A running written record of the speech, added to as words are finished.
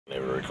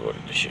Never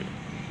recorded the shit.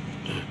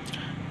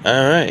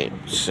 Alright,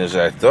 since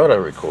I thought I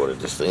recorded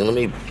this thing, let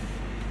me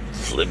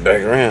flip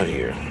back around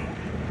here.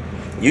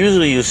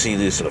 Usually you see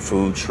this in a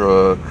food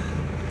truck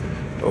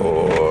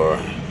or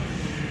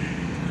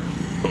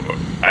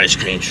ice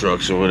cream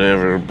trucks or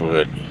whatever,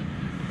 but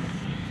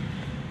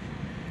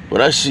what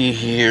I see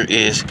here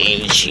is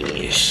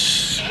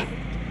ingenious.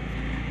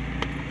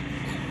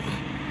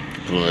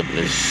 Pulling up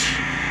this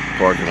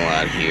parking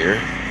lot here.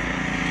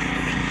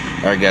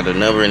 I got the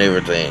number and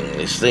everything.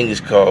 This thing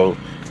is called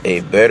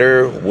A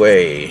Better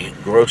Way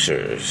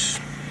Grocers.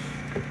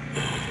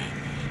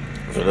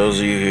 For those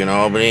of you here in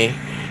Albany,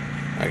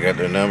 I got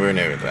their number and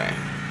everything.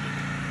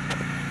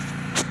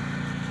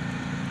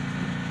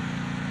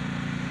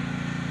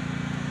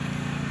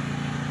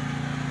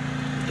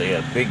 They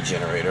got a big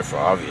generator for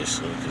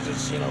obviously, because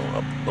it's,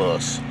 a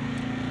bus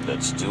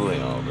that's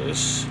doing all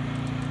this.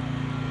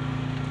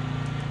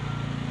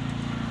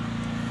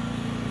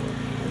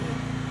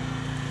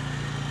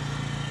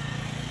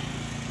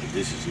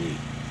 This is neat.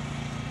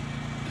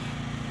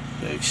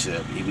 They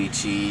accept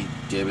EBT,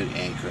 debit,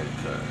 and credit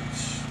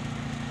cards.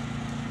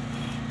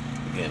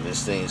 Again,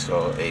 this thing is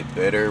called A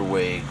Better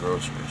Way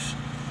Grocers.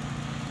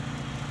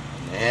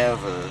 And they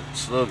have a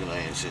slogan on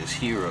it that says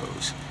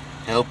Heroes,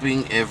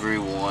 helping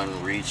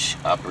everyone reach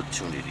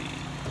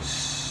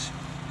opportunities.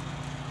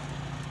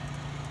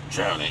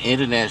 Driving an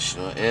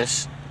International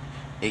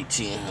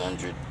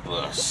S1800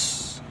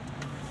 bus.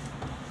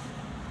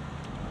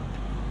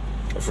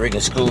 A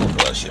freaking school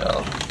bus,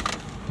 y'all.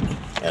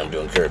 And I'm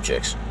doing curb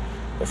checks.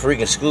 A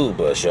freaking school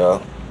bus,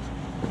 y'all.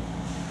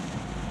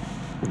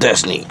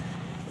 That's neat.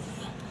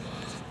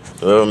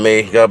 Well,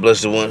 may God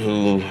bless the one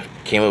who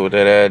came up with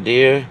that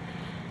idea.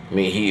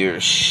 May he or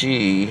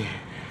she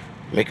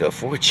make a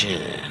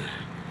fortune.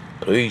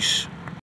 Peace.